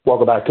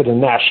Welcome back to the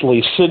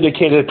nationally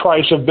syndicated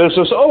Price of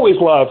Business. Always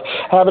love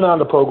having on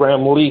the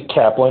program Lee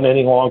Kaplan.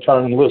 Any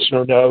long-term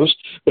listener knows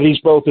that he's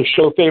both a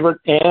show favorite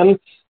and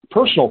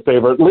personal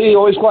favorite. Lee,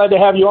 always glad to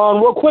have you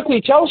on. Real quickly,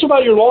 tell us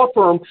about your law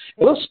firm.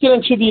 Let's get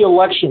into the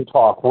election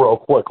talk real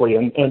quickly,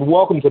 and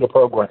welcome to the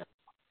program.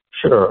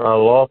 Sure. Our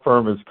law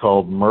firm is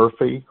called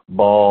Murphy,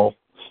 Ball,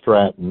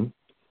 Stratton.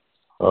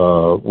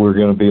 We're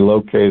going to be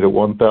located at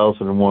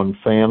 1001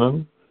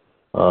 Fannin,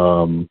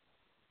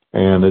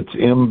 and it's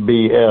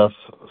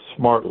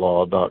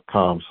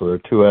mbssmartlaw.com, so there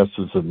are two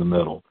S's in the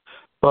middle.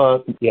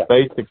 But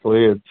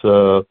basically, it's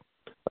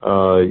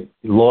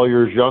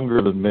lawyers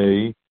younger than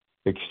me,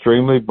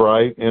 extremely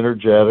bright,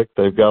 energetic.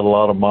 They've got a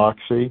lot of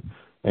moxie,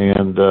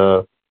 and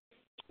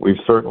we've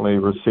certainly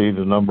received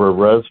a number of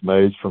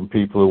resumes from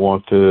people who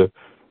want to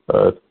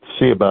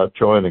see about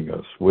joining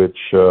us, which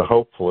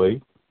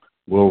hopefully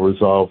will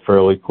resolve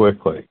fairly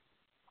quickly.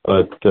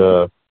 But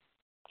our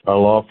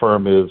law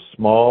firm is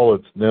small,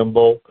 it's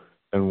nimble,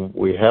 and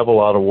we have a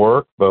lot of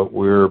work, but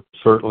we're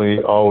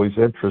certainly always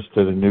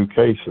interested in new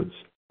cases.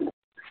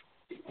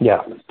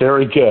 Yeah,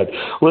 very good.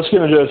 Let's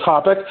get into the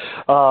topic.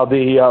 I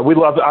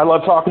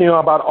love talking to you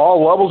about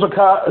all levels of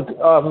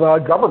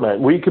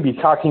government. We could be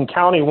talking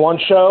county one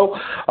show,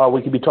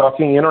 we could be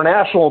talking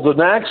international the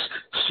next,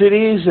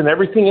 cities and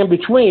everything in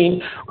between.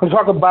 We're going to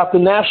talk about the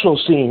national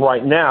scene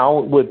right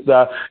now with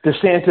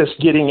DeSantis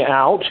getting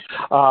out.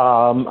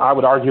 I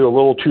would argue a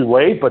little too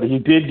late, but he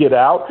did get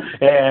out,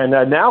 and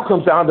now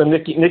comes down to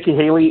Nikki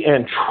Haley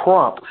and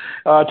Trump.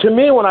 To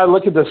me, when I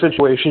look at the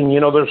situation,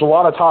 there's a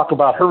lot of talk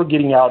about her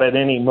getting out at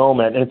any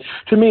moment. And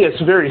to me,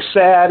 it's very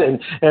sad.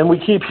 And we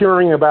keep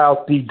hearing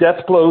about the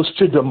death blows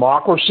to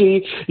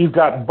democracy. You've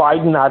got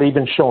Biden not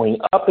even showing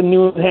up in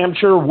New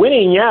Hampshire,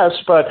 winning, yes,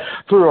 but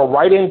through a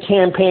write-in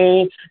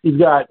campaign. You've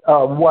got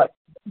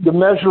the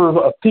measure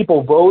of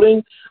people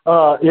voting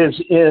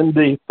is in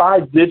the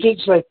 5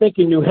 digits, I think,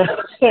 in New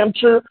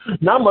Hampshire.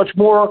 Not much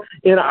more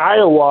in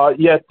Iowa,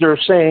 yet they're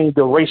saying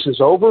the race is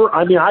over.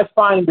 I mean, I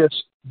find this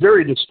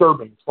very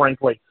disturbing,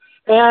 frankly.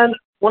 And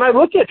when I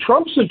look at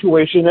Trump's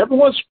situation,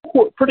 everyone's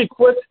pretty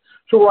quick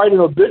to write an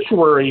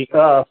obituary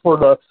for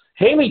the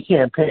Haley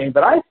campaign,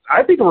 but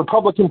I think the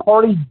Republican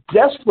Party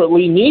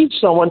desperately needs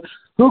someone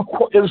who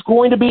is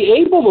going to be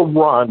able to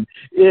run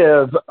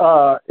if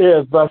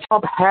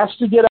Trump has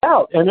to get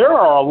out. And there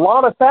are a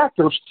lot of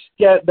factors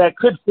that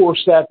could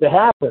force that to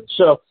happen.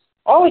 So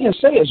all I can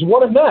say is,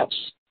 what a mess.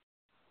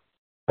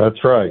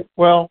 That's right.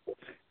 Well,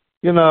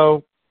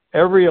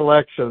 every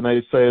election,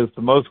 they say, is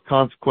the most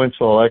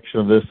consequential election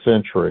of this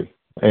century.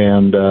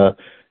 And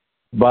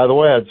by the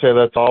way, I'd say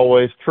that's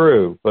always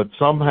true. But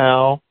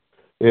somehow,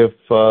 if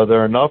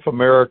there are enough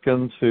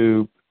Americans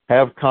who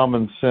have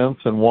common sense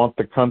and want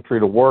the country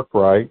to work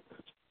right,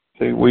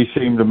 we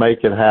seem to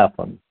make it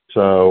happen.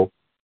 So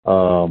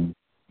I'm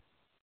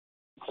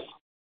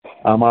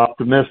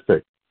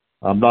optimistic.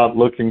 I'm not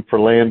looking for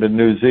land in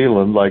New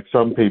Zealand like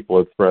some people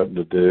have threatened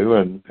to do,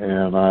 and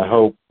I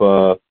hope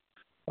that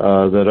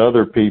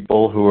other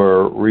people who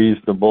are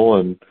reasonable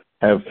and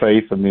have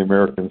faith in the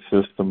American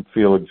system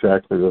feel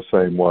exactly the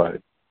same way.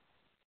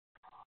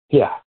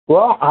 Yeah.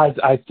 Well,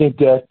 I think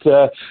that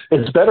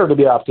it's better to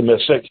be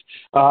optimistic.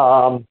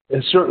 And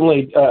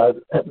certainly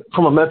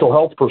from a mental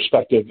health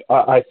perspective,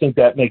 I think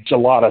that makes a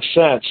lot of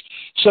sense.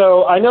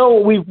 So I know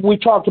we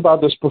talked about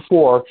this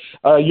before.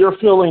 You're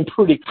feeling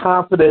pretty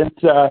confident,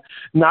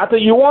 not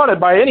that you want it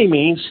by any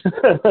means,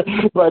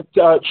 but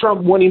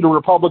Trump winning the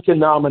Republican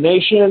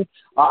nomination.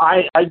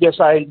 I guess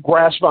I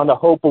grasp on the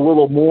hope a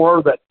little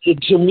more that,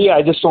 to me,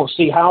 I just don't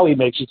see how he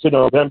makes it to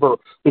November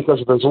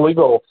because of his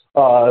legal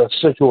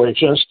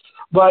situations.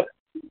 But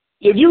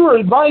if you were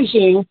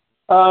advising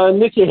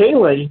Nikki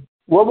Haley,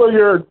 what would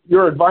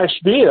your advice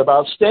be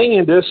about staying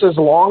in this as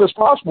long as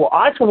possible?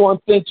 I, for one,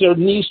 think there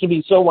needs to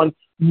be someone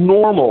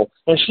normal,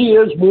 and she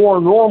is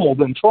more normal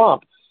than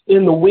Trump,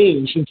 in the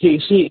wings in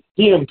case he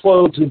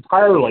implodes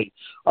entirely.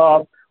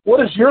 What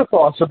is your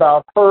thoughts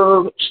about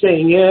her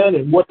staying in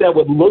and what that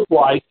would look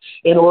like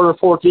in order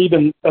for it to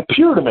even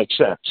appear to make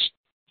sense?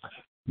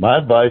 My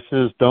advice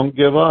is don't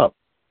give up.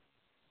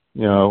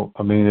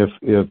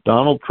 If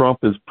Donald Trump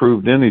has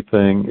proved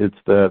anything,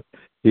 it's that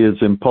he is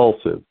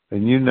impulsive,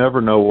 and you never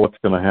know what's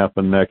going to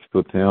happen next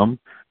with him.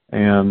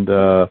 And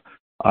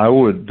I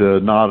would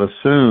not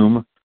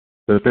assume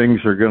that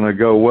things are going to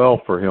go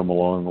well for him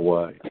along the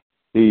way.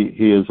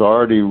 He has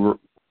already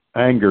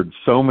angered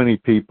so many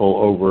people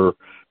over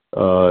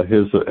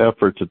his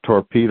effort to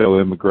torpedo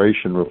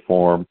immigration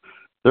reform.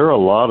 There are a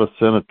lot of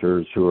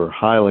senators who are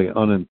highly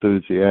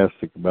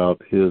unenthusiastic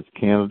about his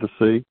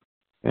candidacy.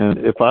 And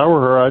if I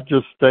were her, I'd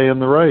just stay in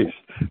the race.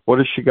 What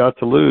has she got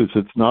to lose?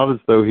 It's not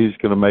as though he's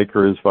going to make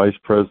her his vice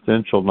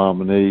presidential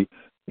nominee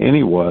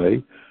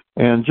anyway.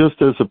 And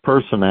just as a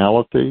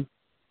personality,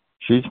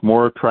 she's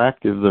more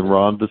attractive than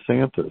Ron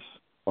DeSantis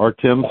or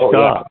Tim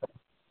Scott.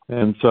 Yeah.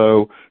 And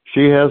so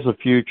she has a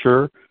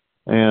future,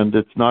 and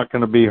it's not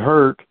going to be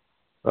hurt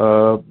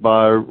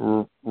by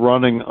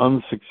running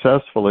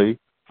unsuccessfully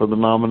for the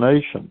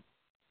nomination.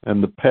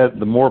 And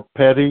the more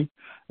petty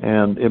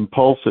and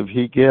impulsive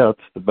he gets,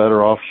 the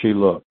better off she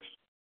looks.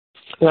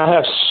 And I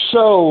have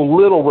so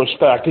little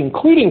respect,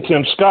 including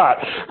Tim Scott,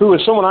 who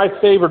is someone I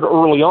favored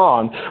early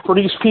on, for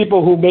these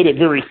people who made it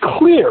very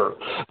clear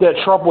that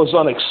Trump was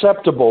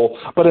unacceptable,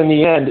 but in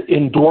the end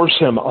endorse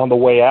him on the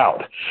way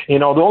out.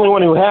 The only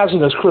one who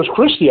hasn't is Chris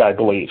Christie, I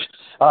believe.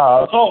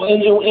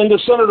 And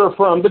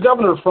the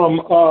governor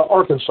from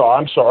Arkansas,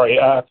 I'm sorry,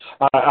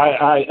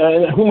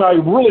 whom I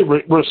really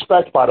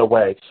respect, by the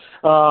way.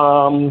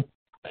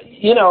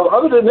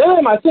 Other than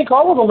them, I think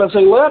all of them, as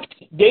they left,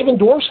 gave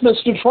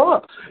endorsements to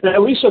Trump,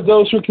 at least of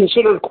those who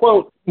considered,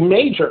 quote,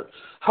 major.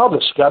 How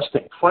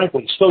disgusting,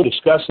 frankly, so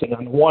disgusting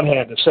on the one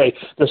hand to say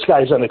this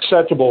guy's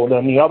unacceptable, and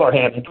on the other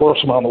hand,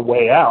 endorse him on the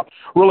way out.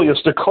 Really,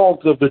 it's the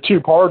cult of the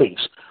two parties.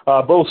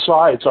 Both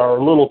sides are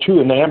a little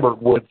too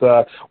enamored with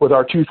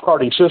our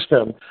two-party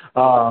system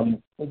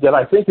that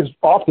I think is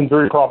often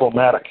very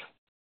problematic.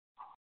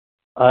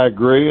 I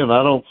agree, and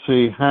I don't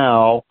see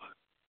how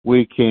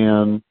we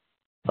can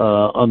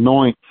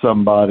anoint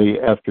somebody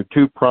after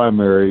two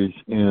primaries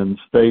in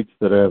states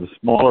that have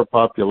smaller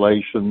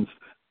populations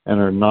and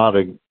are not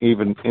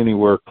even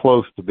anywhere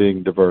close to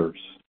being diverse.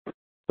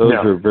 Those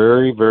are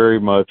very, very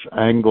much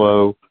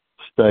Anglo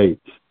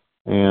states.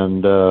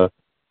 And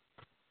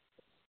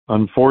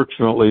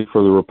unfortunately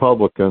for the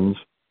Republicans,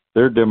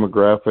 their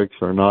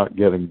demographics are not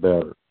getting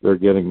better. They're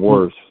getting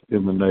worse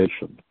in the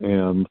nation.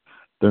 And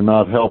they're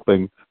not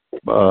helping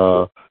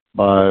by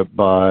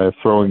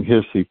throwing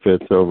hissy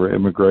fits over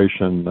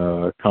immigration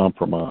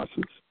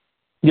compromises.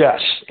 Yes,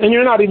 and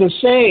you're not even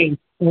saying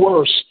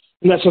worse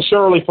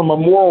necessarily from a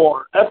moral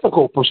or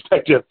ethical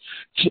perspective.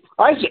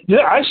 I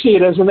see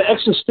it as an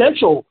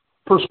existential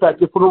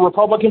perspective for the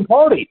Republican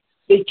Party.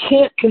 They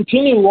can't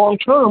continue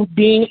long-term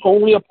being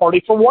only a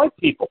party for white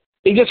people.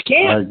 They just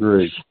can't. I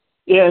agree.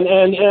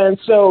 And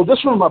so this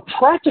from a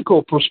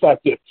practical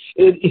perspective,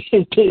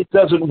 it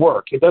doesn't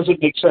work. It doesn't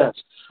make sense.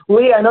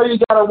 Lee, I know you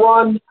got to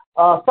run.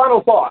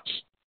 Final thoughts.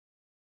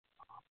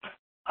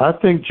 I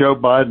think Joe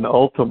Biden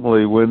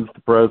ultimately wins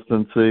the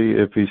presidency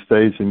if he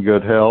stays in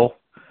good health.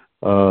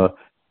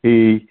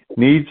 He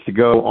needs to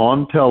go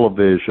on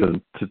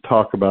television to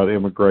talk about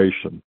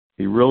immigration.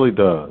 He really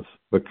does,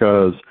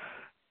 because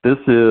this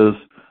is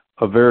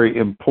a very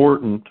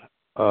important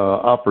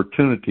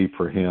opportunity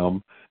for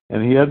him,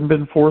 and he hadn't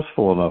been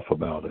forceful enough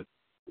about it.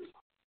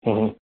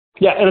 Mm-hmm.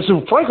 Yeah, and it's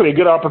frankly a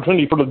good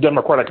opportunity for the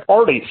Democratic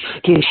Party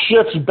to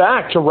shift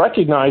back to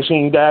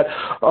recognizing that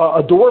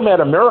a doormat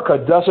America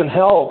doesn't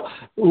help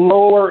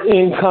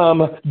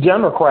lower-income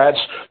Democrats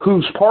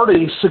whose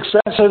party's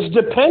success has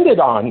depended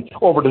on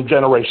over the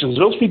generations.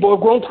 Those people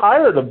have grown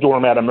tired of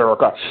doormat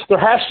America. There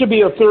has to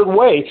be a third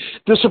way.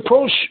 This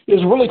approach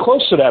is really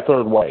close to that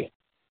third way.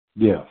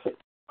 Yes,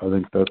 I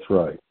think that's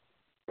right.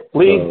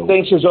 Lee,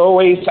 thanks as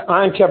always.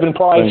 I'm Kevin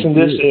Price, and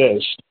this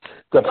is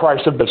the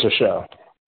Price of Business Show.